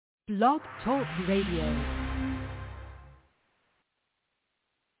Blog Talk Radio.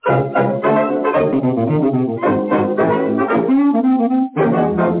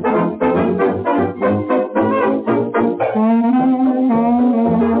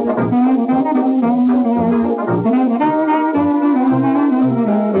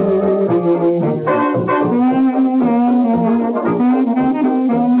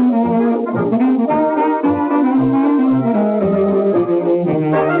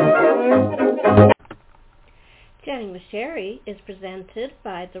 Chatting with Sherri is presented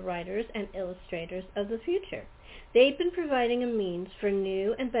by the writers and illustrators of the future. They've been providing a means for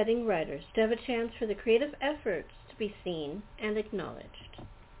new and budding writers to have a chance for the creative efforts to be seen and acknowledged.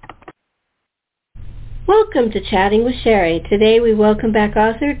 Welcome to Chatting with Sherri. Today we welcome back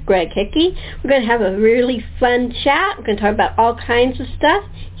author Greg Hickey. We're going to have a really fun chat. We're going to talk about all kinds of stuff.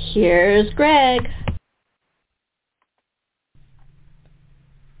 Here's Greg.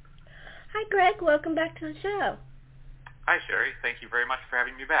 Hi Greg, welcome back to the show. Hi, Sherri. Thank you very much for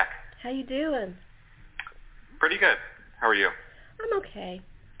having me back. How you doing? Pretty good. How are you? I'm okay.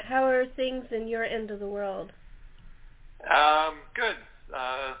 How are things in your end of the world? Good.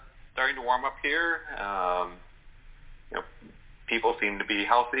 Starting to warm up here. People seem to be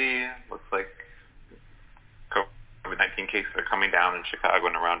healthy. Looks like COVID-19 cases are coming down in Chicago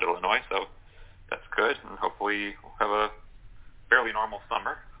and around Illinois, so that's good. And hopefully we'll have a fairly normal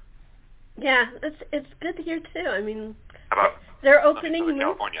summer. Yeah, it's good to hear too. I mean, how about they're opening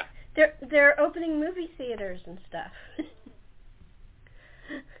California? They're opening movie theaters and stuff.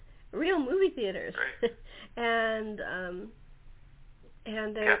 Real movie theaters. Right. and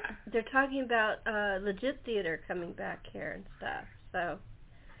they're talking about legit theater coming back here and stuff. So,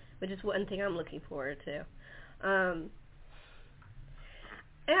 which is one thing I'm looking forward to. And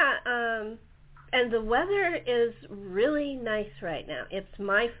the weather is really nice right now. It's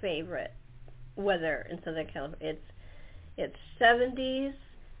my favorite weather in Southern California. It's 70s,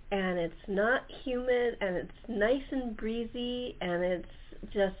 and it's not humid, and it's nice and breezy, and it's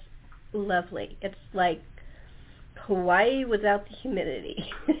just lovely. It's like Hawaii without the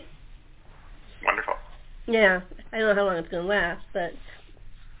humidity. Wonderful. Yeah, I don't know how long it's going to last, but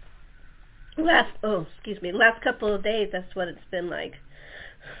last couple of days, that's what it's been like.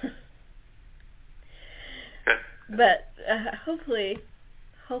 But hopefully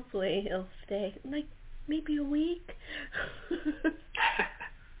it'll stay like maybe a week.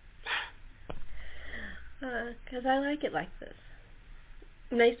 Because I like it like this.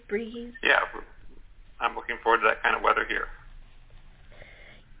 Nice breeze. Yeah, I'm looking forward to that kind of weather here.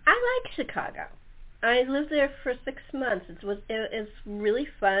 I like Chicago. I lived there for 6 months. It's really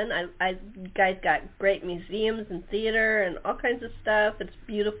fun. I guys got great museums and theater and all kinds of stuff. It's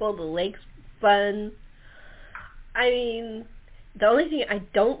beautiful. The lake's fun. I mean, the only thing I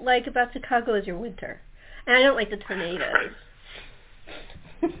don't like about Chicago is your winter. And I don't like the tornadoes.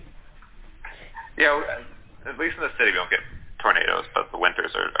 Yeah, at least in the city we don't get tornadoes, but the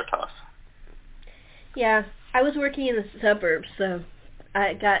winters are tough. Yeah, I was working in the suburbs, so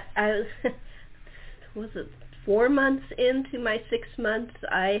was it 4 months into my 6 months,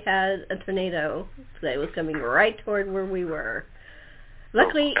 I had a tornado that was coming right toward where we were.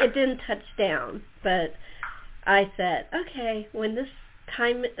 Luckily, It didn't touch down, but I said, okay, when this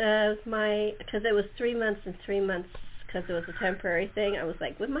time of because it was 3 months and 3 months because it was a temporary thing, I was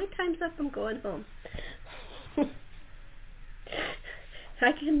like, when my time's up, I'm going home.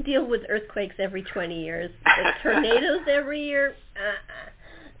 I can deal with earthquakes every 20 years, but tornadoes every year,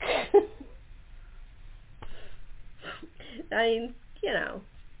 I mean,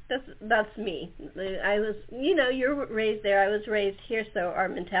 that's me. I was, you're raised there. I was raised here, so our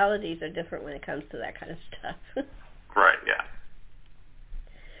mentalities are different when it comes to that kind of stuff. Right, yeah.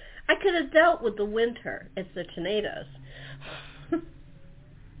 I could have dealt with the winter. It's the tornadoes.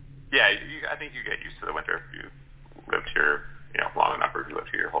 Yeah, I think you get used to the winter if you lived here, long enough, or if you lived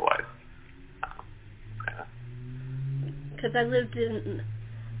here your whole life. Because I lived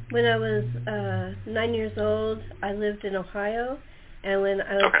when I was 9 years old, I lived in Ohio. And when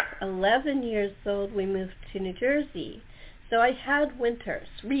I was 11 years old, we moved to New Jersey. So I had winters,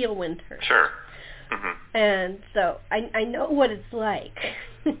 real winters. Sure. Mm-hmm. And so I know what it's like.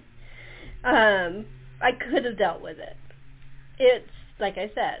 I could have dealt with it. It's, like I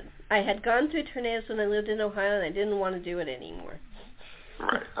said, I had gone through tornadoes when I lived in Ohio, and I didn't want to do it anymore.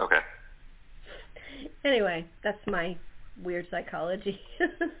 Right, okay. Anyway, that's my weird psychology.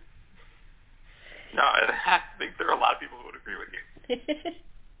 No, I think there are a lot of people who would agree with you.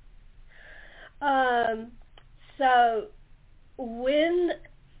 So when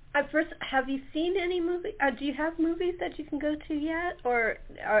First, have you seen any movie? Do you have movies that you can go to yet, or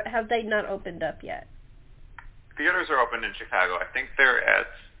have they not opened up yet? Theaters are open in Chicago. I think they're at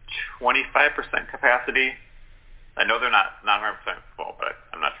 25% capacity. I know they're not 100% full, but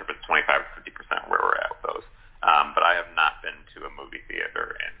I'm not sure if it's 25 or 50% where we're at with those. But I have not been to a movie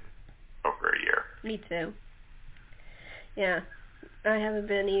theater in over a year. Me too. Yeah, I haven't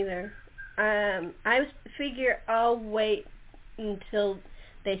been either. I figure I'll wait until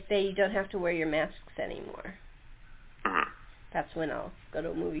they say you don't have to wear your masks anymore. Mm-hmm. That's when I'll go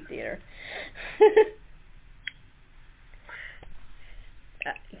to a movie theater.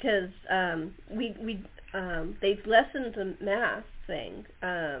 Because they've lessened the mask thing.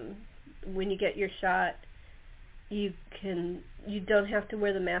 When you get your shot, you don't have to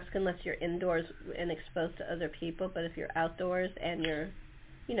wear the mask unless you're indoors and exposed to other people. But if you're outdoors and you're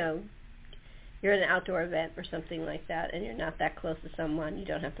in an outdoor event or something like that, and you're not that close to someone, you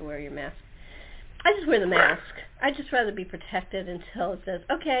don't have to wear your mask. I just wear the mask. I'd just rather be protected until it says,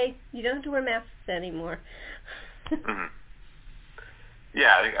 okay, you don't have to wear masks anymore. Mm-hmm.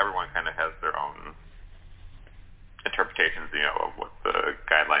 Yeah, I think everyone kind of has their own interpretations, of what the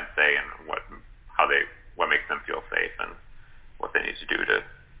guidelines say and what makes them feel safe and what they need to do to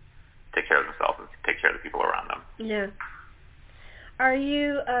take care of themselves and take care of the people around them. Yeah. Are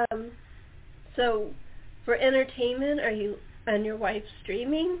you, so for entertainment, are you and your wife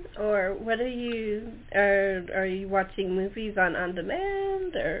streaming, or what are you watching movies on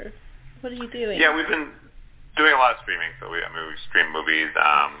demand, or what are you doing? Yeah, we've been doing a lot of streaming, so we stream movies.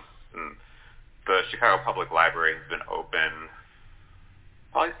 The Chicago Public Library has been open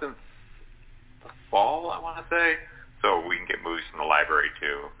probably since the fall, I want to say. So we can get movies from the library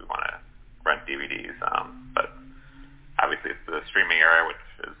too if we want to rent DVDs. But obviously it's the streaming era,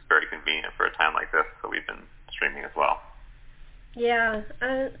 which is very convenient for a time like this. So we've been streaming as well. Yeah,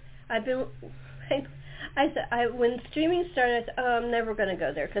 I've been. When streaming started, I said, I'm never going to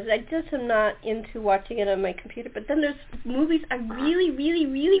go there because I just am not into watching it on my computer. But then there's movies I really, really,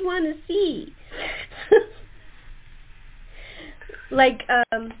 really want to see. Like,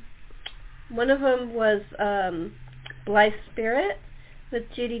 one of them was Blithe Spirit with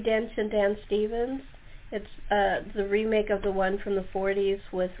Judi Dench and Dan Stevens. It's the remake of the one from the 40s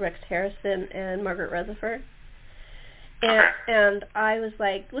with Rex Harrison and Margaret Rutherford. And I was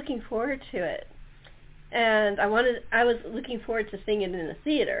like looking forward to it. And I was looking forward to seeing it in a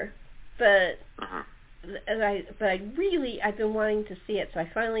theater, but I've been wanting to see it, so I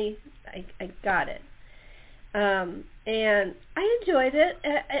finally got it, and I enjoyed it.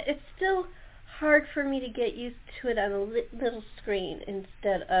 It's still hard for me to get used to it on a little screen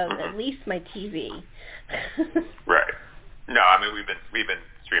instead of at least my TV. Right. No, I mean we've been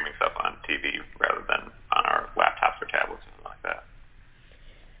streaming stuff on TV rather than on our laptops or tablets or something like that.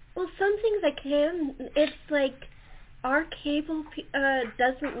 Well, some things I can. It's like our cable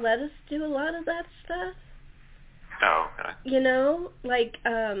doesn't let us do a lot of that stuff. Oh, okay. Like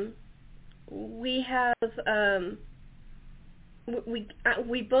we have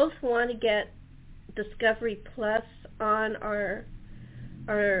we both want to get Discovery Plus on our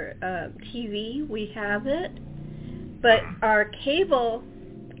TV. We have it, but our cable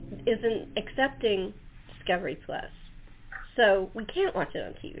isn't accepting Discovery Plus. So we can't watch it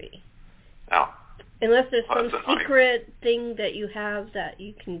on TV. Oh. Unless there's some secret thing that you have that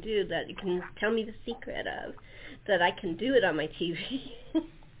you can do, that you can tell me the secret of, that I can do it on my TV.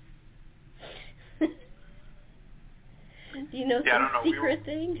 Do you know some secret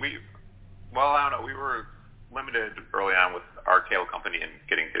thing? I don't know. We were limited early on with our cable company in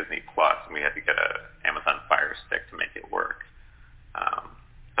getting Disney Plus, and we had to get a Amazon Fire Stick to make it work.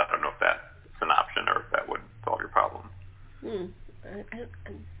 So I don't know if that's an option or if that would solve your problem.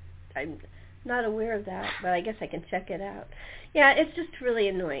 I'm not aware of that, but I guess I can check it out. Yeah, it's just really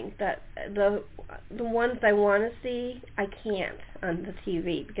annoying that the ones I want to see, I can't on the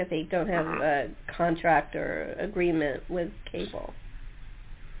TV because they don't have a contract or agreement with cable.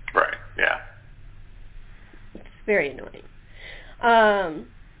 Right, yeah. It's very annoying.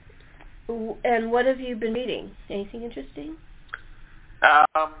 And what have you been reading? Anything interesting?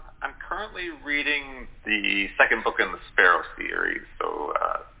 I'm currently reading the second book in the Sparrow series. So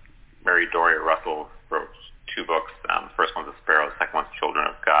Mary Doria Russell wrote two books. The first one's The Sparrow, the second one's Children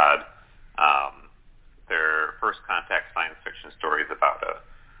of God. They're first contact science fiction stories about a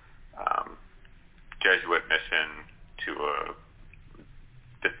Jesuit mission to a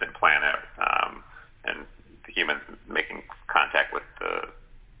distant planet and the humans making contact with the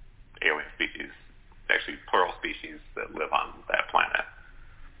alien species, actually plural species that live on that planet.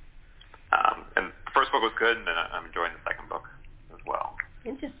 And the first book was good, and then I'm enjoying the second book as well.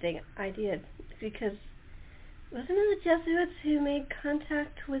 Interesting. interesting idea because wasn't it the Jesuits who made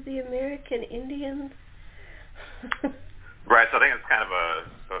contact with the American Indians? Right. So I think it's kind of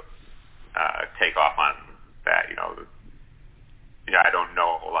a takeoff on that. I don't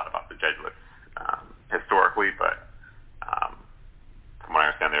know a whole lot about the Jesuits historically, but from what I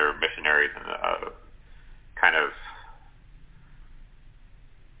understand, they were missionaries and kind of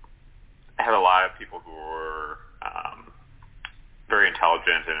had a lot of people who were very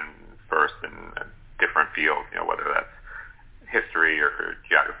intelligent and versed in different fields, whether that's history or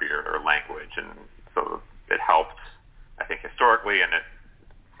geography or language, and so it helped, I think, historically, and it's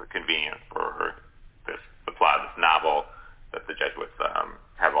convenient for the plot of this novel that the Jesuits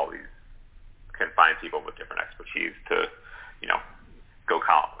have all these, can find people with different expertise to,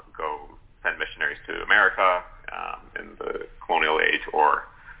 go send missionaries to America in the colonial age,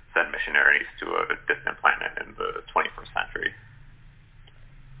 or send missionaries to a distant planet in the 21st century.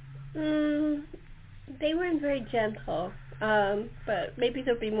 They weren't very gentle, but maybe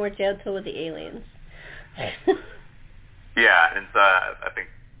they'll be more gentle with the aliens. Yeah, and I think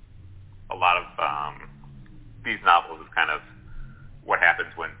a lot of these novels is kind of what happens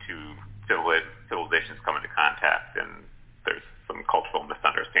when two civilizations come into contact, and there's some cultural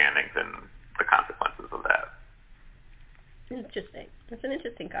misunderstandings and the consequences of that. Interesting. It's an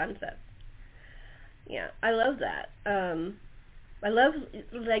interesting concept. Yeah, I love that. I love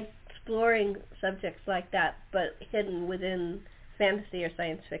exploring subjects like that, but hidden within fantasy or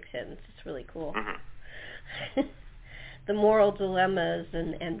science fiction. It's just really cool. Mm-hmm. The moral dilemmas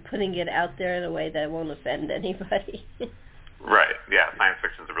and putting it out there in a way that won't offend anybody. Right. Yeah, science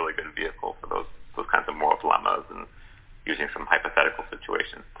fiction is a really good vehicle for those kinds of moral dilemmas, and using some hypothetical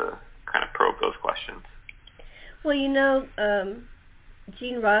situations to kind of probe those questions. Well,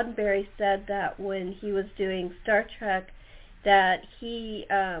 Gene Roddenberry said that when he was doing Star Trek, that he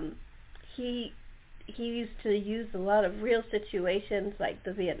used to use a lot of real situations like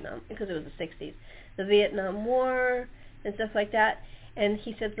the Vietnam, because it was the 60s, the Vietnam War and stuff like that. And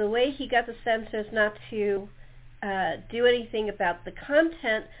he said the way he got the censors not to do anything about the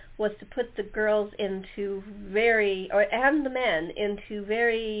content was to put the girls into and the men into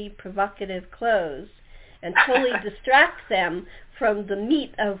very provocative clothes and totally distract them from the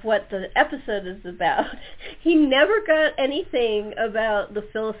meat of what the episode is about. He never got anything about the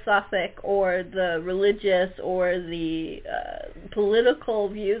philosophic or the religious or the political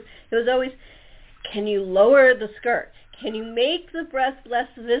views. It was always, can you lower the skirt? Can you make the breast less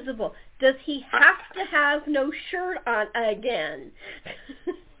visible? Does he have to have no shirt on again?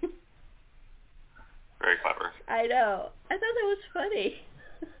 Very clever. I know. I thought that was funny.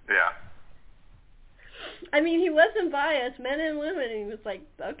 Yeah. I mean, he wasn't biased, men and women. He was like,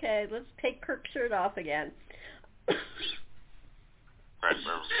 okay, let's take Kirk's shirt off again. Right,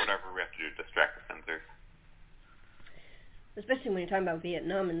 whatever we have to do to distract the censors. Especially when you're talking about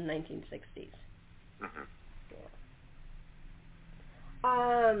Vietnam in the 1960s. Mm-hmm.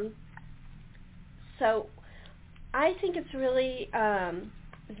 So I think it's really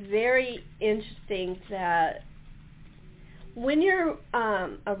very interesting that when you're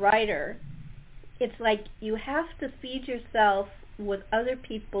a writer, it's like you have to feed yourself with other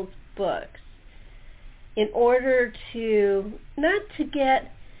people's books in order to, not to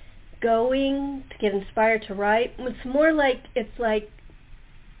get going, to get inspired to write. It's more like, it's like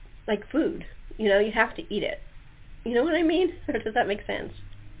food. You have to eat it. You know what I mean? Or does that make sense?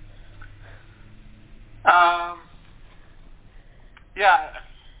 Yeah.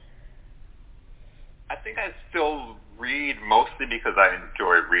 I think I still read mostly because I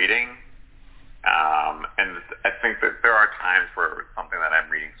enjoy reading. And I think that there are times where something that I'm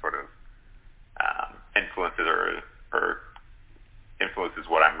reading sort of influences or influences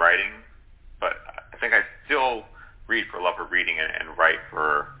what I'm writing. But I think I still read for love of reading and write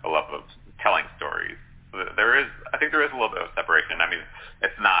for a love of telling stories. I think there is a little bit of separation. I mean,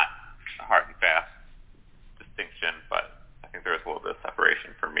 it's not a hard and fast distinction, but I think there is a little bit of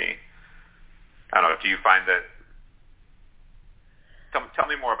separation for me. I don't know. Do you find that? Tell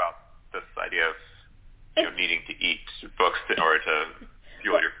me more about this idea of needing to eat books in order to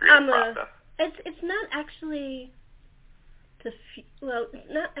fuel your creative process. It's not actually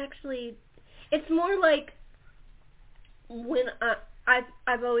not actually. It's more like when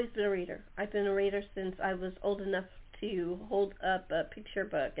I've always been a reader. I've been a reader since I was old enough to hold up a picture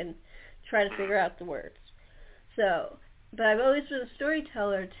book and try to figure out the words. So, but I've always been a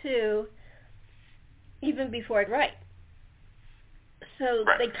storyteller too, even before I'd write. So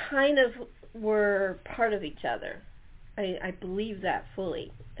right. They kind of were part of each other. I believe that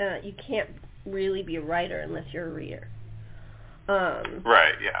fully. You can't really be a writer unless you're a reader.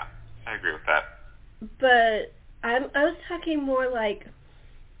 Right, yeah. I agree with that. But I was talking more like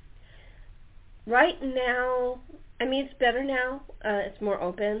right now, I mean, it's better now. It's more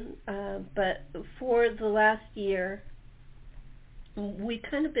open. But for the last year, we've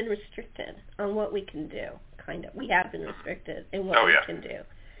kind of been restricted on what we can do. Kind of. We have been restricted in what we can do.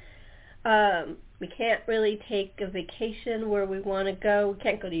 We can't really take a vacation where we want to go. We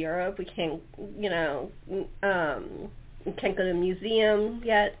can't go to Europe. We can't, we can't go to a museum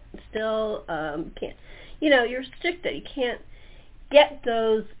yet. Still, can't. You're restricted. You can't get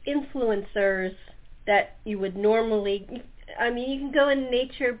those influencers that you would normally. I mean, you can go in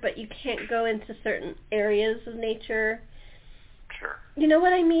nature, but you can't go into certain areas of nature. Sure. You know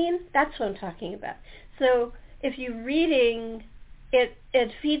what I mean? That's what I'm talking about. So if you're reading, it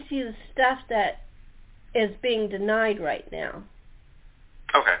feeds you the stuff that is being denied right now.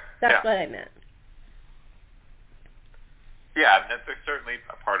 Okay. That's what I meant. Yeah, there's certainly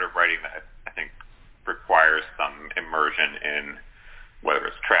a part of writing that I think requires some immersion in whether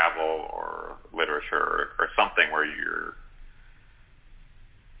it's travel or literature or something where you're.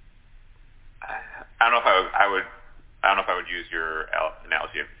 I don't know if I would use your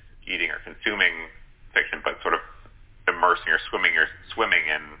analogy of eating or consuming fiction, but sort of immersing or swimming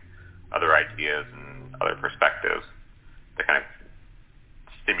in other ideas and other perspectives to kind of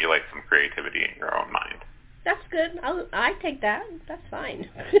stimulate some creativity in your own mind. That's good. I take that. That's fine.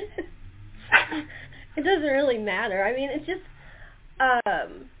 It doesn't really matter. I mean, it's just,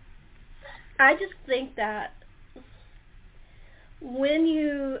 I just think that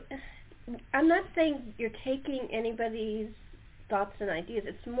I'm not saying you're taking anybody's thoughts and ideas.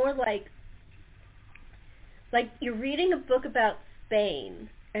 It's more like you're reading a book about Spain,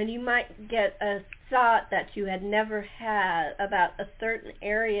 and you might get a thought that you had never had about a certain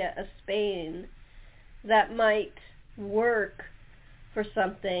area of Spain that might work for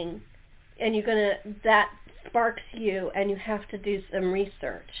something, and that sparks you, and you have to do some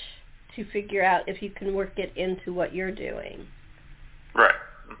research to figure out if you can work it into what you're doing. Right.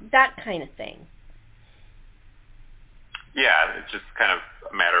 That kind of thing. Yeah, it's just kind of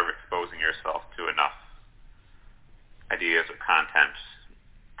a matter of exposing yourself to enough ideas or content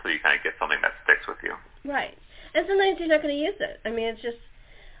till you kind of get something that sticks with you. Right. And sometimes you're not going to use it. I mean, it's just,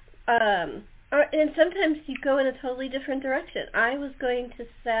 and sometimes you go in a totally different direction. I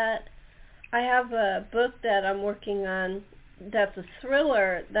have a book that I'm working on that's a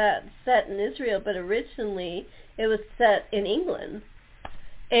thriller that's set in Israel, but originally it was set in England.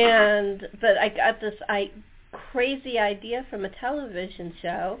 But I got this crazy idea from a television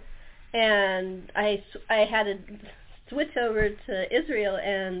show, and I had to switch over to Israel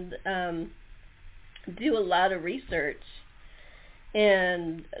and do a lot of research,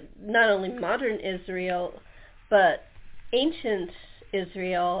 and not only modern Israel, but ancient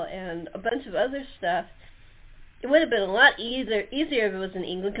Israel and a bunch of other stuff. It would have been a lot easier if it was in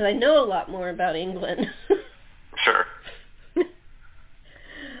England, because I know a lot more about England. Sure.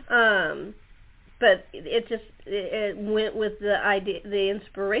 But it went with the idea, the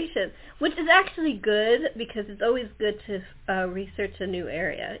inspiration, which is actually good, because it's always good to research a new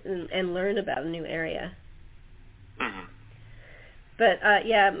area and learn about a new area. Mm-hmm. But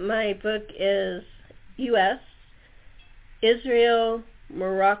yeah, my book is U.S., Israel,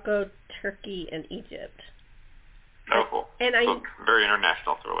 Morocco, Turkey, and Egypt. Oh, cool. And so very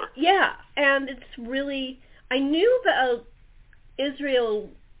international thriller. Yeah, and it's really, I knew about Israel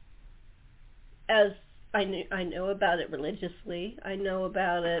as I know about it religiously. I know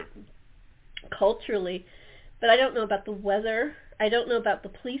about it culturally, but I don't know about the weather. I don't know about the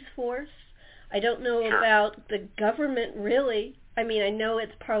police force. I don't know about the government, really. I mean, I know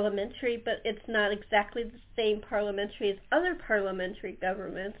it's parliamentary, but it's not exactly the same parliamentary as other parliamentary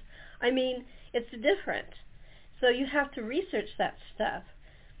governments. I mean, it's different. So you have to research that stuff.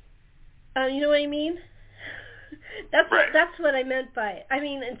 You know what I mean? That's what I meant by it. I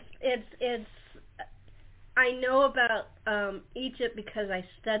mean, it's I know about Egypt because I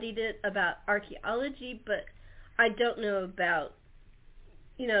studied it, about archaeology, but I don't know about,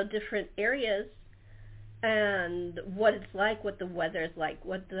 different areas and what it's like, what the weather is like,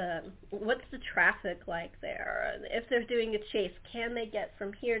 what's the traffic like there. If they're doing a chase, can they get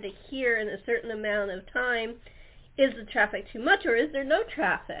from here to here in a certain amount of time? Is the traffic too much, or is there no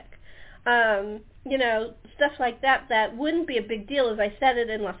traffic? Stuff like that wouldn't be a big deal if I said it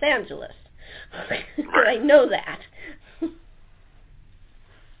in Los Angeles. Because I know that. But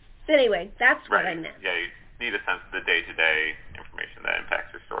anyway, that's what I meant. Yeah, you need a sense of the day-to-day information that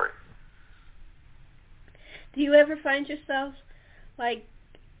impacts your story. Do you ever find yourself,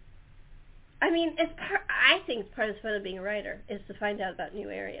 I mean, I think part of the fun of being a writer is to find out about new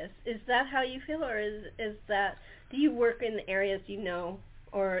areas. Is that how you feel, or is that, do you work in areas you know,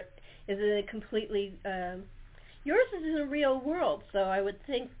 or is it a completely, yours is in the real world, so I would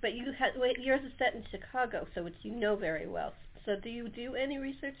think, but yours is set in Chicago, so which you know very well. So do you do any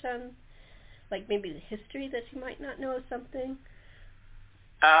research on, like, maybe the history that you might not know of something?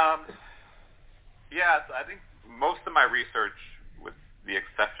 Yes, I think most of my research, with the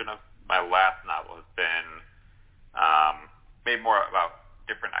exception of my last novel, has been made more about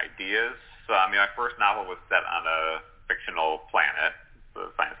different ideas. So, I mean, my first novel was set on a fictional planet,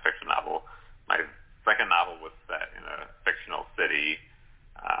 the science fiction novel. My second novel was set in a fictional city,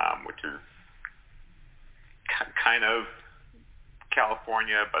 which is kind of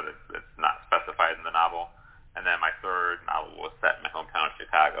California, but it's not specified in the novel. And then my third novel was set in my hometown of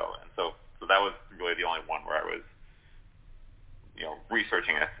Chicago. And so that was really the only one where I was,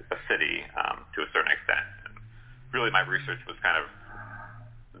 researching a city to a certain extent. And really my research was kind of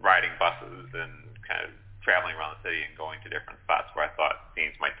riding buses and kind of traveling around the city and going to different spots where I thought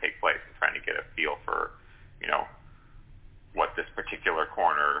scenes might take place and trying to get a feel for, what this particular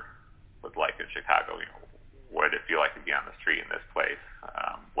corner was like in Chicago. What did it feel like to be on the street in this place?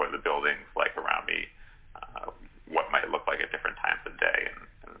 What are the buildings like around me? What might it look like at different times of day,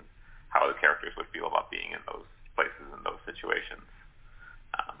 and how the characters would feel about being in those places and those situations.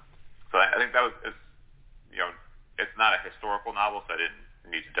 So I think that was, it's not a historical novel, so I didn't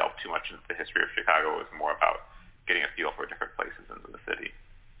need to delve too much into the history of Chicago. It was more about getting a feel for different places in the city.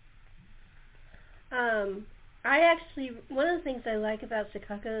 One of the things I like about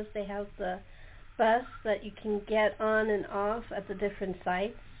Chicago is they have the bus that you can get on and off at the different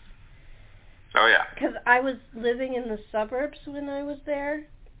sites. Oh, yeah. Because I was living in the suburbs when I was there,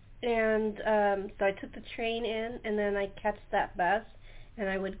 and so I took the train in, and then I'd catch that bus, and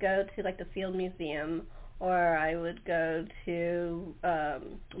I would go to, like, the Field Museum, or I would go to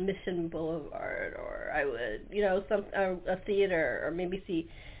Mission Boulevard, or I would, a theater, or maybe see.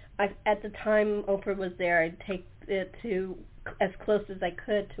 At the time Oprah was there, I'd take it to as close as I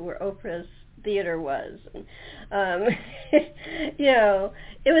could to where Oprah's theater was.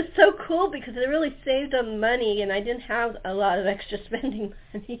 It was so cool because it really saved on money, and I didn't have a lot of extra spending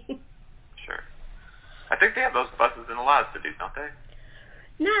money. Sure. I think they have those buses in a lot of cities, don't they?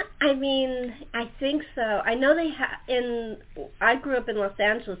 I think so. I know they I grew up in Los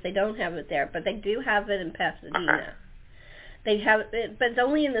Angeles. They don't have it there, but they do have it in Pasadena. Okay. They have it, but it's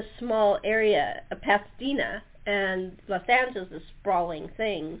only in the small area of Pasadena, and Los Angeles is a sprawling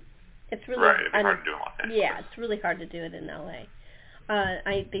thing. It's really right. It'd be hard to do in Los Angeles. Yeah, it's really hard to do it in LA.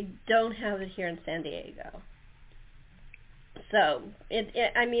 They don't have it here in San Diego. So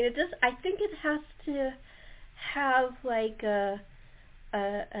I think it has to have like an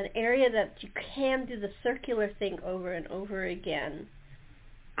area that you can do the circular thing over and over again.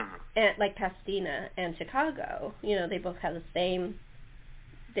 Mm-hmm. And like Pasadena and Chicago, they both have the same.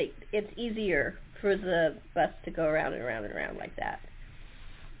 It's easier for the bus to go around and around and around like that.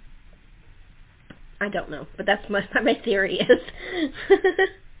 I don't know, but that's my theory is.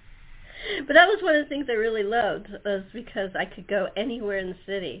 But that was one of the things I really loved, was because I could go anywhere in the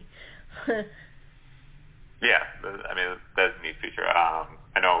city. Yeah, that's a neat feature.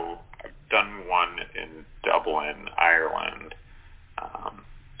 I know I've done one in Dublin, Ireland.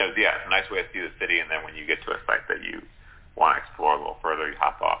 It's a nice way to see the city, and then when you get to a site that you want to explore a little further, you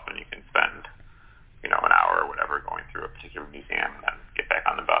hop off and you can spend, an hour or whatever going through a particular museum and then get back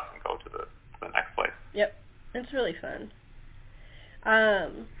on the bus and go to the next place. Yep, it's really fun.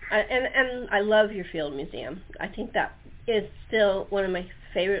 And I love your Field Museum. I think that is still one of my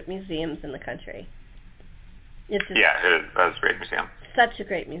favorite museums in the country. It is a great museum. Such a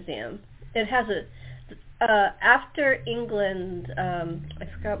great museum. It has after England, I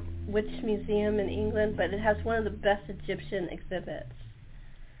forgot which museum in England, but it has one of the best Egyptian exhibits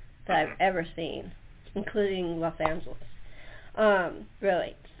that I've ever seen, including Los Angeles.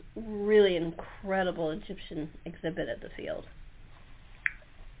 Really, it's really incredible Egyptian exhibit at the Field.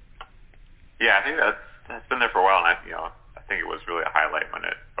 Yeah, I think that's been there for a while, and I think it was really a highlight when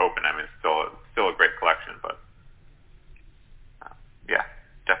it opened. It's still a great collection, but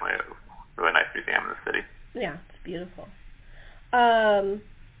definitely a really nice museum in the city. Yeah, it's beautiful. I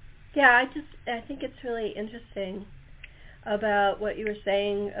think it's really interesting about what you were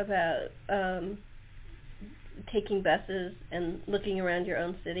saying about taking buses and looking around your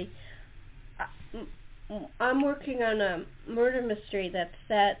own city. I'm working on a murder mystery that's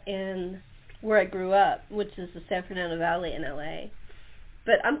set in where I grew up, which is the San Fernando Valley in LA.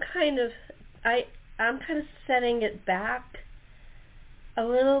 But I'm kind of setting it back A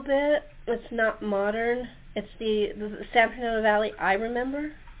little bit. It's not modern. It's the San Fernando Valley I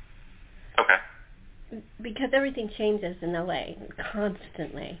remember. Okay. Because everything changes in LA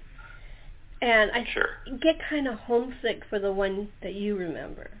constantly. And I get kind of homesick for the one that you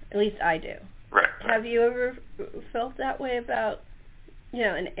remember. At least I do. Right. Have you ever felt that way about,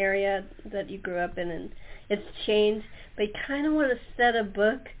 an area that you grew up in and it's changed, but you kind of want to set a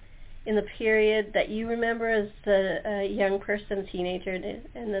book in the period that you remember as a young person, teenager,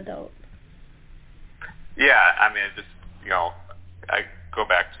 and adult? Yeah, I mean, it just, I go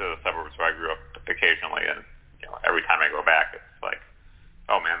back to the suburbs where I grew up occasionally, and, every time I go back, it's like,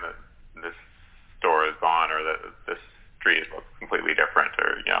 oh man, this store is gone, or this street looks completely different,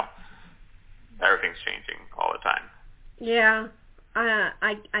 or, everything's changing all the time. Yeah.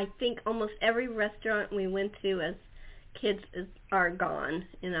 I think almost every restaurant we went to as kids are gone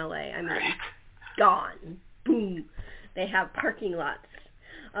in LA. I mean, right. Gone. Boom. They have parking lots.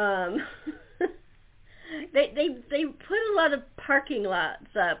 They put a lot of parking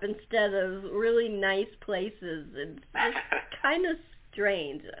lots up instead of really nice places. It's just kind of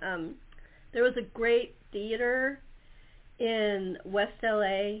strange. There was a great theater in West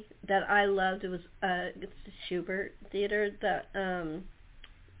LA that I loved. It was it's the Schubert Theater. That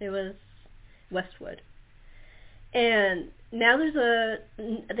it was Westwood. And now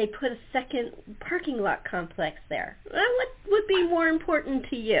they put a second parking lot complex there. What would be more important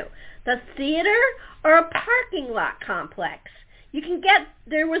to you, the theater or a parking lot complex?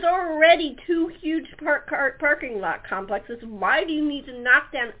 There was already 2 huge parking lot complexes. Why do you need to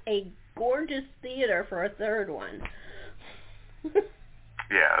knock down a gorgeous theater for a third one?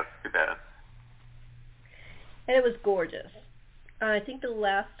 Yeah, that's too bad. And it was gorgeous. I think the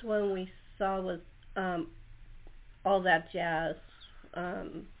last one we saw was All That Jazz.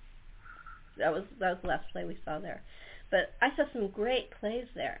 That was the last play we saw there. But I saw some great plays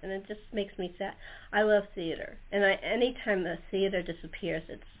there, and it just makes me sad. I love theater, and anytime the theater disappears,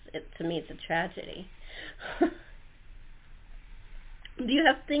 to me it's a tragedy. Do you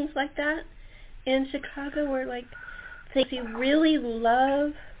have things like that in Chicago where things you really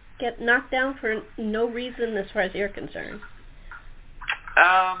love get knocked down for no reason as far as you're concerned?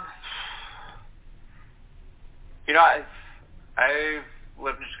 I've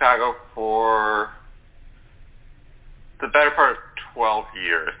lived in Chicago for the better part of 12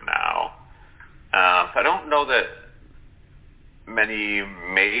 years now. So I don't know that many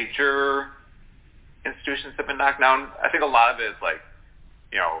major institutions have been knocked down. I think a lot of it is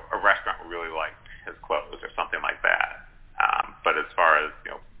a restaurant we really liked has closed or something like that. But as far as,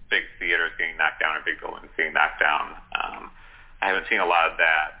 big theaters getting knocked down or big buildings getting knocked down, I haven't seen a lot of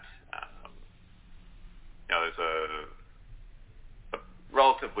that. There's a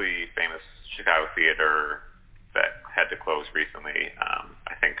relatively famous Chicago theater that had to close recently,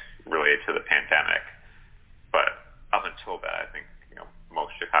 I think related to the pandemic. But up until that, I think,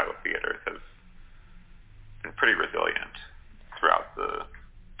 most Chicago theaters have been pretty resilient throughout the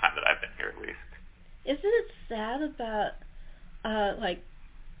time that I've been here, at least. Isn't it sad about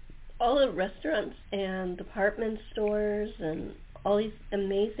all the restaurants and department stores and all these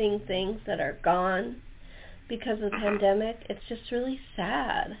amazing things that are gone because of the pandemic? It's just really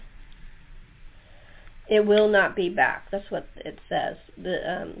sad. It will not be back. That's what it says.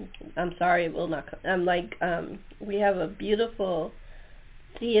 I'm sorry, it will not come. We have a beautiful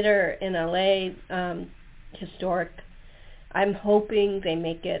theater in LA, historic. I'm hoping they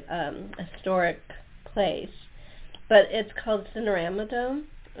make it a historic place. But it's called Cinerama Dome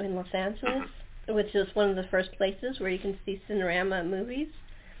in Los Angeles, which is one of the first places where you can see Cinerama movies.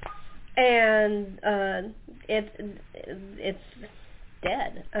 And it's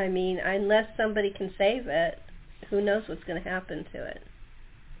dead. I mean, unless somebody can save it, who knows what's going to happen to it.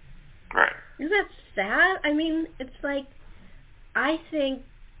 Right. Isn't that sad? I mean, it's I think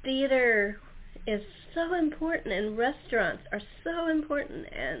theater is so important, and restaurants are so important,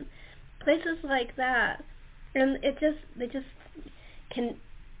 and places like that. And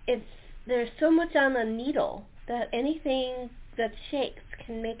there's so much on the needle that anything that shakes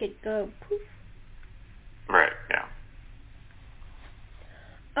can make it go poof. Right, yeah.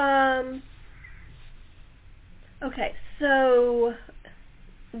 Okay, so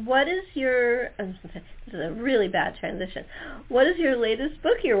what is this is a really bad transition. What is your latest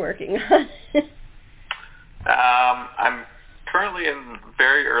book you're working on? I'm currently in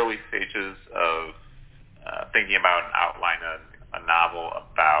very early stages of thinking about an outline, a novel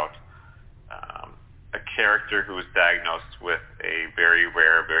about a character who was diagnosed with a very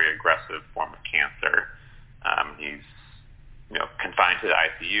rare, very aggressive form of cancer. He's confined to the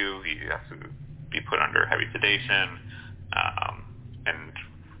ICU. He has to be put under heavy sedation. and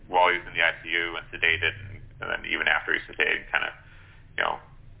while he was in the ICU and sedated, and then even after he's sedated, kind of,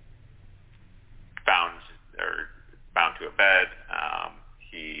 bound to a bed,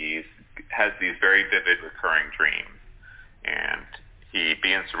 he has these very vivid recurring dreams, and he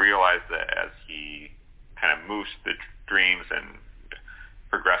begins to realize that as he kind of moves the dreams and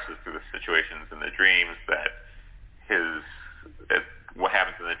progresses through the situations in the dreams, that what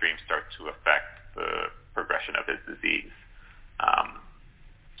happens in the dreams starts to affect the progression of his disease.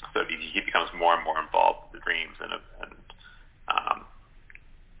 So he becomes more and more involved with the dreams, and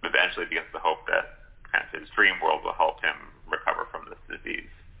eventually begins to hope that kind of his dream world will help him recover from this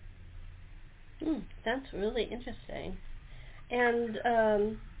disease. That's really interesting. And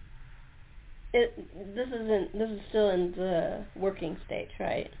this is still in the working stage,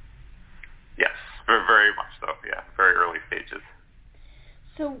 right? Yes, very much so. Yeah, very early stages.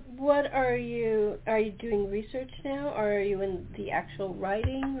 So, what are you doing research now, or are you in the actual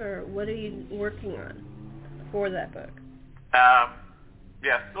writing, or what are you working on for that book?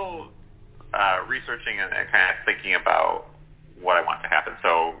 Still researching and kind of thinking about what I want to happen.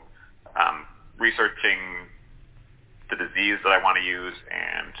 So, researching the disease that I want to use,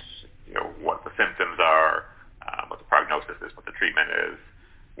 and what the symptoms are, what the prognosis is, what the treatment is,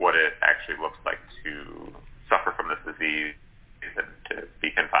 what it actually looks like to suffer from this disease and to be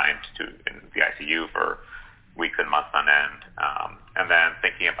confined in the ICU for weeks and months on end, and then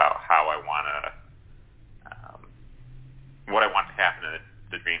thinking about how I want to, what I want to happen in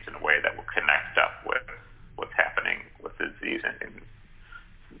the dreams in a way that will connect up with what's happening with the disease in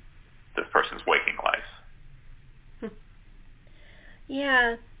this person's waking life.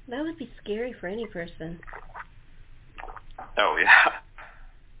 Yeah, that would be scary for any person. Oh, yeah.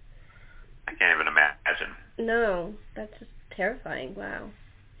 I can't even imagine. No, that's just terrifying. Wow.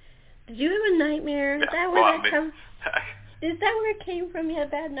 Did you have a nightmare? Yeah. Is that where that comes? Is that where it came from? You had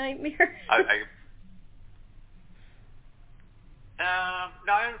a bad nightmare?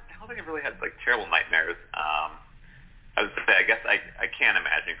 No, I don't think I really had terrible nightmares. I was to say, I guess I can't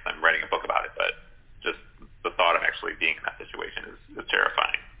imagine because I'm writing a book about it, but just the thought of actually being in that situation is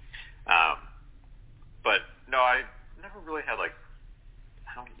terrifying. But no, I never really had I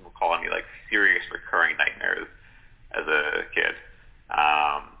don't recall any serious recurring nightmares as a kid.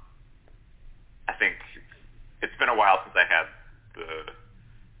 I think it's been a while since I had the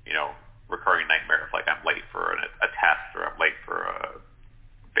recurring nightmare of I'm late for a test, or I'm late for a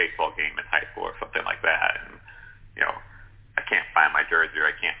baseball game in high school or something like that, and I can't find my jersey, or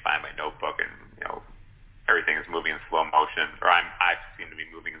I can't find my notebook, and everything is moving in slow motion, or I seem to be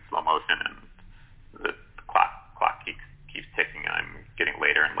moving in slow motion, and the clock keeps ticking, and I'm getting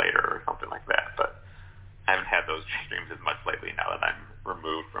later and later, or something like that. But I haven't had those dreams as much lately now that I'm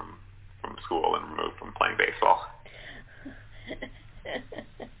removed from school and removed from playing baseball.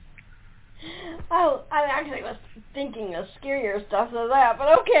 Oh, I actually was thinking of scarier stuff than that, but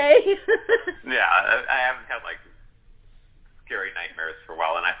okay. Yeah, I haven't had scary nightmares for a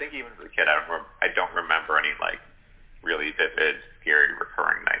while, and I think even as a kid, I don't remember any really vivid, scary,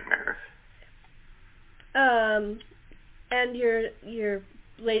 recurring nightmares. And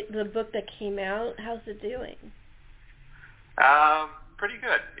the book that came out, how's it doing? Pretty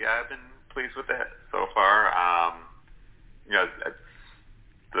good. Yeah, I've been pleased with it so far.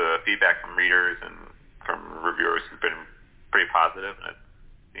 The feedback from readers and from reviewers has been pretty positive, and it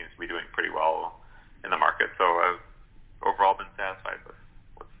seems to be doing pretty well in the market. So I've overall been satisfied with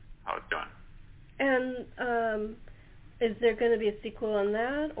how it's doing. And is there going to be a sequel on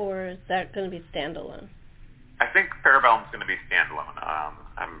that, or is that going to be standalone? I think Parabellum is going to be standalone.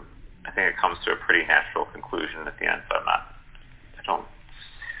 I think it comes to a pretty natural conclusion at the end, so I don't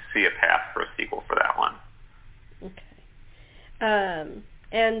see a path for a sequel for that one. Okay.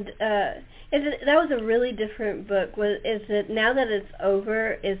 That was a really different book. Is it, now that it's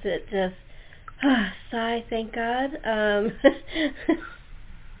over, is it just sigh, thank God? No,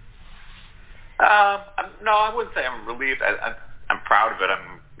 I wouldn't say I'm relieved. I'm proud of it.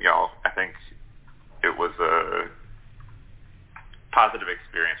 I think it was a positive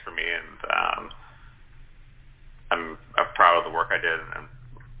experience for me, and I'm proud of the work I did, and I'm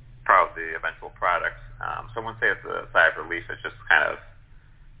proud of the eventual product. So I wouldn't say it's a sigh of relief. It's just kind of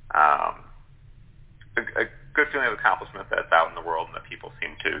a good feeling of accomplishment that it's out in the world and that people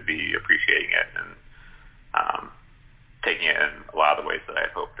seem to be appreciating it and taking it in a lot of the ways that I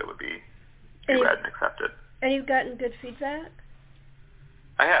had hoped it would be read and accepted. And you've gotten good feedback?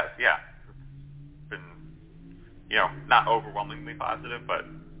 I have, yeah. It's been, not overwhelmingly positive, but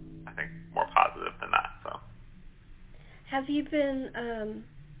I think more positive than that. So, have you been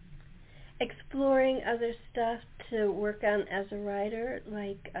exploring other stuff to work on as a writer,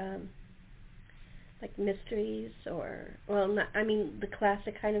 like mysteries, or the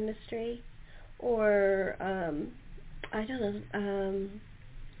classic kind of mystery, or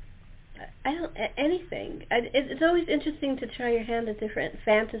anything. It's always interesting to try your hand at different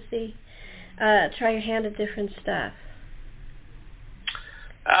fantasy, try your hand at different stuff.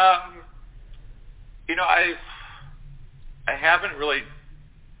 I haven't really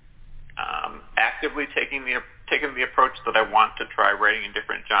actively taken the approach that I want to try writing in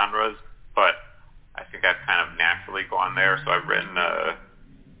different genres, but I think I've kind of naturally gone there. So I've written a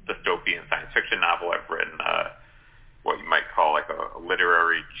dystopian science fiction novel. I've written what you might call like a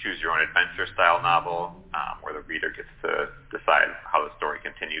literary choose-your-own-adventure style novel, where the reader gets to decide how the story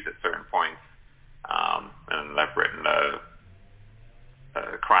continues at certain points. And I've written a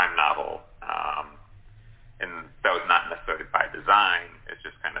crime novel, and that was not necessarily by design. It's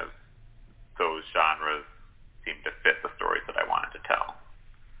just kind of those genres seem to fit the stories that I wanted to tell.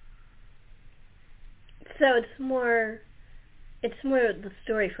 So it's more the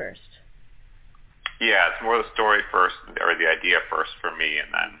story first. Yeah, it's more the story first, or the idea first for me,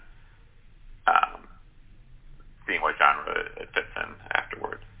 and then seeing what genre it fits in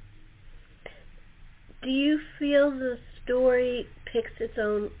afterwards. Do you feel the story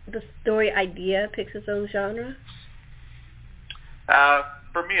idea picks its own genre?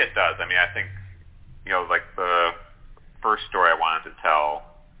 For me, it does. I mean, I think, like the first story I wanted to tell,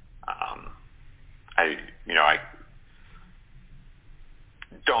 I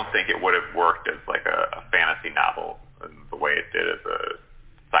don't think it would have worked as like a fantasy novel in the way it did as a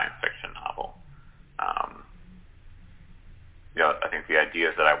science fiction novel. I think the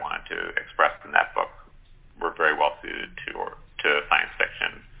ideas that I wanted to express in that book were very well suited to science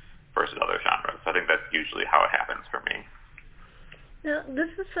fiction versus other genres. So I think that's usually how it happens for me. Now, this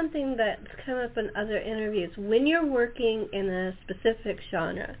is something that's come up in other interviews. When you're working in a specific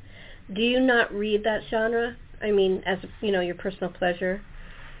genre, do you not read that genre? I mean, as your personal pleasure?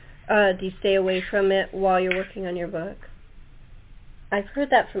 Do you stay away from it while you're working on your book? I've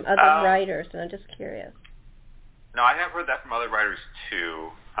heard that from other writers, and I'm just curious. No, I have heard that from other writers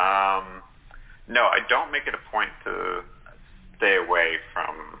too. No, I don't make it a point to stay away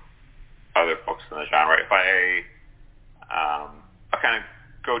from other books in the genre. If I kind of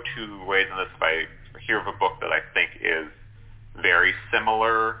go two ways in this. If I hear of a book that I think is very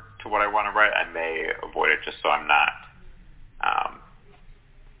similar to what I want to write, I may avoid it just so I'm not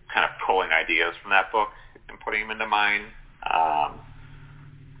kind of pulling ideas from that book and putting them into mine.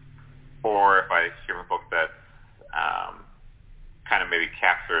 Or if I hear of a book that kind of maybe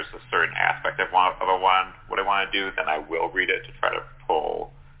captures a certain aspect of what I want to do, then I will read it to try to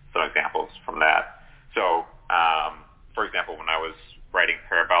pull some examples from that. So, for example, when I was writing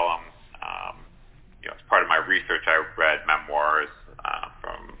Parabellum, as part of my research, I read memoirs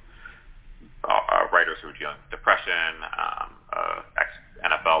from writers who were dealing with depression, an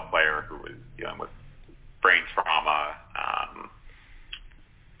ex-NFL player who was dealing with brain trauma,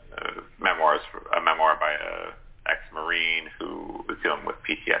 a memoir by an ex-Marine who was dealing with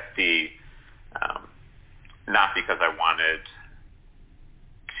PTSD, not because I wanted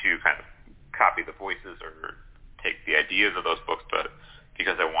to kind of copy the voices or take the ideas of those books, but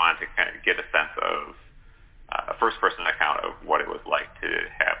because I wanted to kind of get a sense of a first-person account of what it was like to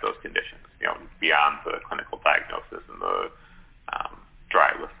have those conditions, beyond the clinical diagnosis and the dry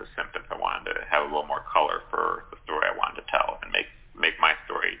list of symptoms. I wanted to have a little more color for the story I wanted to tell and make my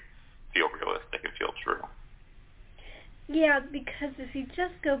story feel realistic and feel true. Yeah, because if you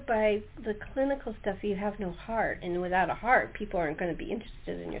just go by the clinical stuff, you have no heart, and without a heart, people aren't going to be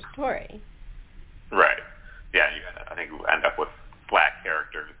interested in your story. Right. Yeah, I think you end up with flat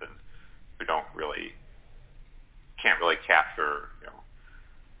characters and who can't really capture,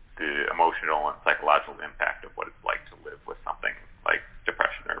 the emotional and psychological impact of what it's like to live with something like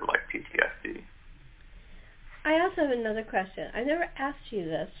depression or like PTSD. I also have another question. I never asked you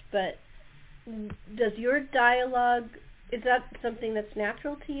this, but does your dialogue, is that something that's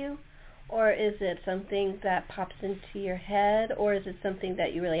natural to you? Or is it something that pops into your head? Or is it something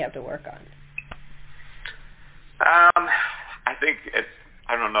that you really have to work on? I think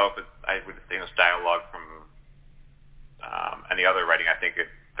I don't know if I would distinguish dialogue from any other writing. I think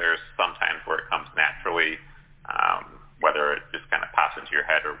there's sometimes where it comes naturally, whether it just kind of pops into your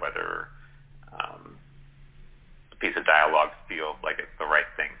head or whether a piece of dialogue feels like it's the right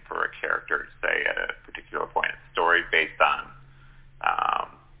thing for a character to say at a particular point in the story based on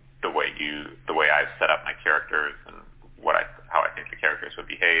the way I've set up my characters and how I think the characters would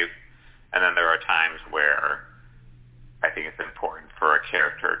behave. And then there are times where I think it's important for a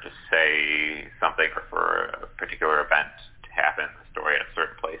character to say something or for a particular event to happen in the story at a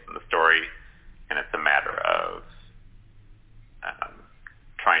certain place in the story, and it's a matter of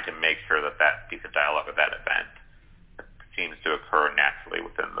trying to make sure that that piece of dialogue or that event seems to occur naturally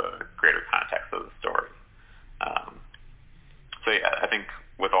within the greater context of the story. So yeah, I think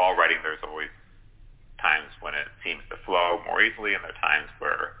with all writing, there's always times when it seems to flow more easily, and there are times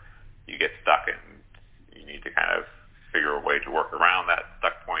where you get stuck and you need to kind of figure a way to work around that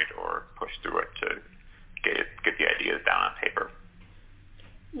stuck point or push through it to get the ideas down on paper.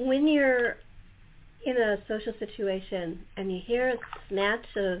 When you're in a social situation and you hear a snatch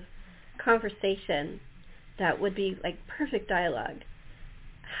of conversation that would be like perfect dialogue,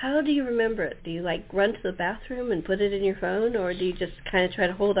 how do you remember it? Do you like run to the bathroom and put it in your phone, or do you just kind of try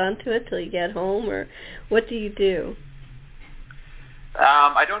to hold on to it till you get home, or what do you do?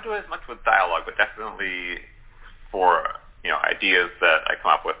 I don't do as much with dialogue, but definitely for ideas that I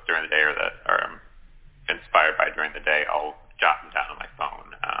come up with during the day or that are inspired by during the day, I'll jot them down on my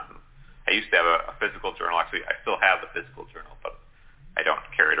phone. I used to have a physical journal. Actually, I still have the physical journal, but I don't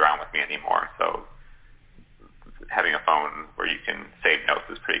carry it around with me anymore. So having a phone where you can save notes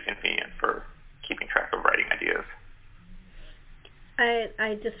is pretty convenient for keeping track of writing ideas.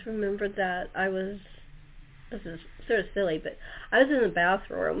 I just remembered that this is sort of silly, but I was in the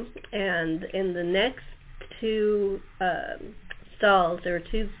bathroom, and in the next two stalls, there were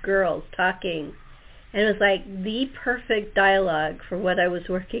two girls talking, and it was like the perfect dialogue for what I was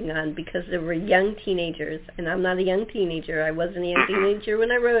working on, because there were young teenagers, and I'm not a young teenager. I wasn't a young teenager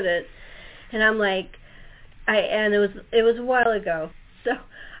when I wrote it, and I'm like, and it was a while ago, so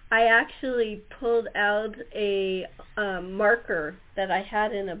I actually pulled out a marker that I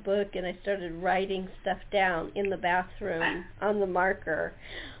had in a book, and I started writing stuff down in the bathroom on the marker.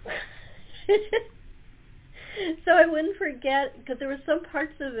 So I wouldn't forget, because there were some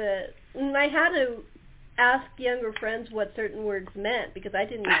parts of it, and I had to ask younger friends what certain words meant, because I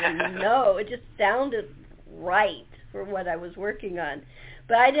didn't even know. It just sounded right for what I was working on.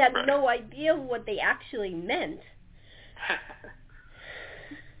 But I had no idea what they actually meant.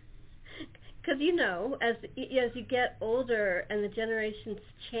 Because, as you get older and the generations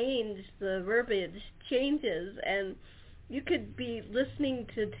change, the verbiage changes, and you could be listening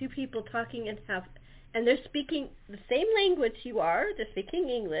to two people talking and they're speaking the same language you are, they're speaking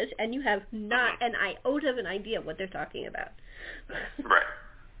English, and you have not an iota of an idea what they're talking about. Right.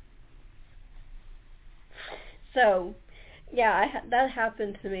 So, yeah, that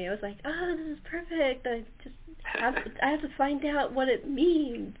happened to me. I was like, oh, this is perfect. I have to find out what it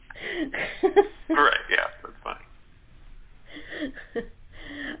means. Right, yeah, that's funny.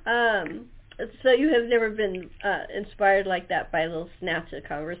 So you have never been inspired like that by a little snatch of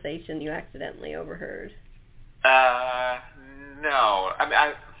conversation you accidentally overheard? No. I mean,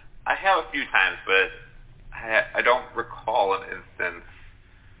 I have a few times, but I don't recall an instance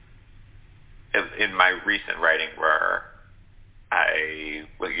in my recent writing where I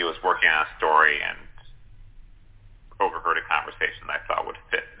was working on a story and overheard a conversation that I thought would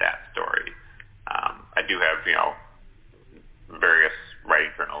fit that story. I do have, various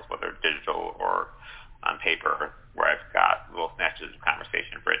writing journals, whether digital or on paper, where I've got little snatches of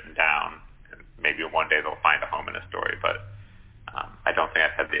conversation written down. And maybe one day they'll find a home in a story, but I don't think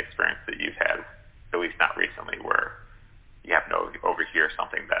I've had the experience that you've had, at least not recently, where you happen to overhear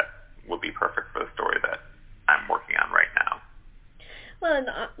something that would be perfect for the story that I'm working on right now. Well, and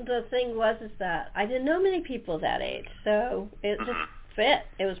the thing was that I didn't know many people that age, so it just fit.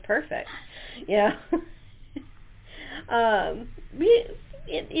 It was perfect. Yeah. They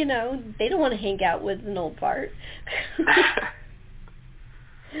don't want to hang out with an old part.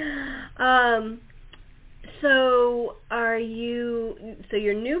 So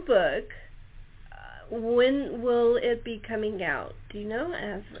your new book, when will it be coming out? Do you know?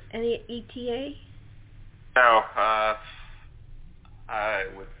 Have any ETA? No, I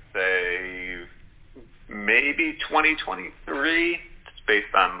would say maybe 2023, just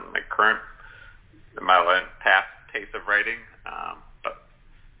based on my past pace of writing. But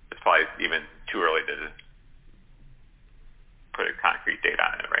it's probably even too early to put a concrete date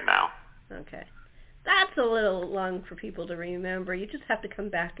on it right now. Okay. That's a little long for people to remember. You just have to come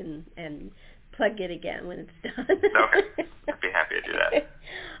back and plug it again when it's done. Okay. I'd be happy to do that.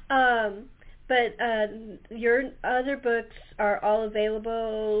 But your other books are all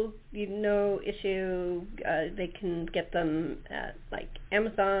available, no issue. They can get them at like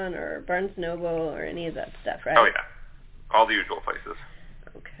Amazon or Barnes & Noble or any of that stuff, right? Oh, yeah. All the usual places.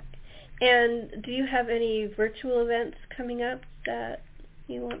 Okay. And do you have any virtual events coming up that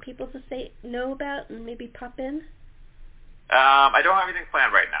you want people to know about and maybe pop in? I don't have anything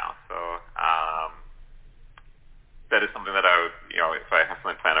planned right now, so that is something that I would, if I have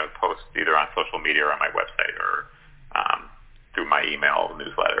something planned, I would post either on social media or on my website or through my email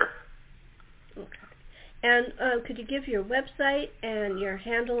newsletter. Okay. And could you give your website and your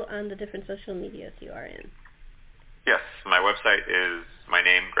handle on the different social medias you are in? Yes, my website is my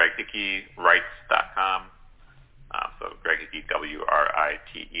name, GregHickeyWrites.com. So Greg Hickey, WRITES.com.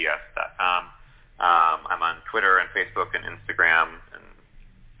 I'm on Twitter and Facebook and Instagram, and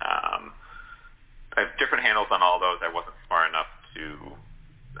I have different handles on all those. I wasn't smart enough to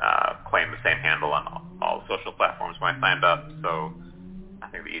claim the same handle on all social platforms when I signed up, so I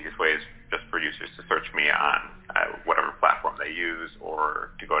think the easiest way is just for users to search me on whatever platform they use,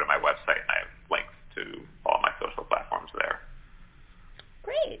 or to go to my website, and I have links to all my social platforms there.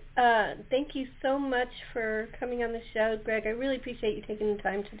 Great. Thank you so much for coming on the show, Greg. I really appreciate you taking the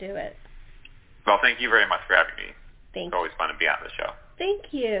time to do it. Well, thank you very much for having me. Thanks. It's always fun to be on the show.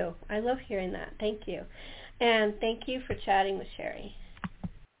 Thank you. I love hearing that. Thank you. And thank you for chatting with Sherri.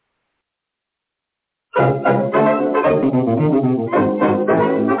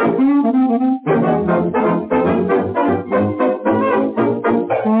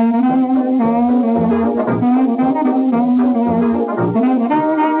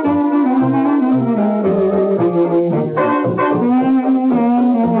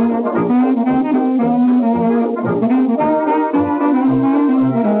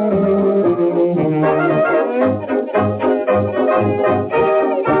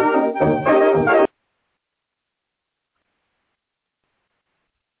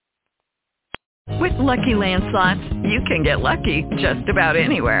 With Lucky Land Slots, you can get lucky just about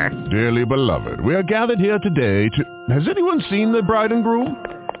anywhere. Dearly beloved, we are gathered here today to... Has anyone seen the bride and groom?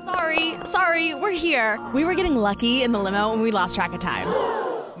 Sorry, we're here. We were getting lucky in the limo and we lost track of time.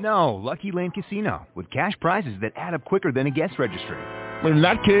 No, Lucky Land Casino, with cash prizes that add up quicker than a guest registry. In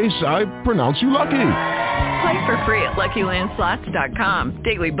that case, I pronounce you lucky. Play for free at LuckyLandSlots.com.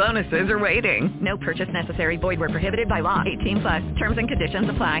 Daily bonuses are waiting. No purchase necessary. Void where prohibited by law. 18+. Terms and conditions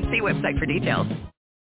apply. See website for details.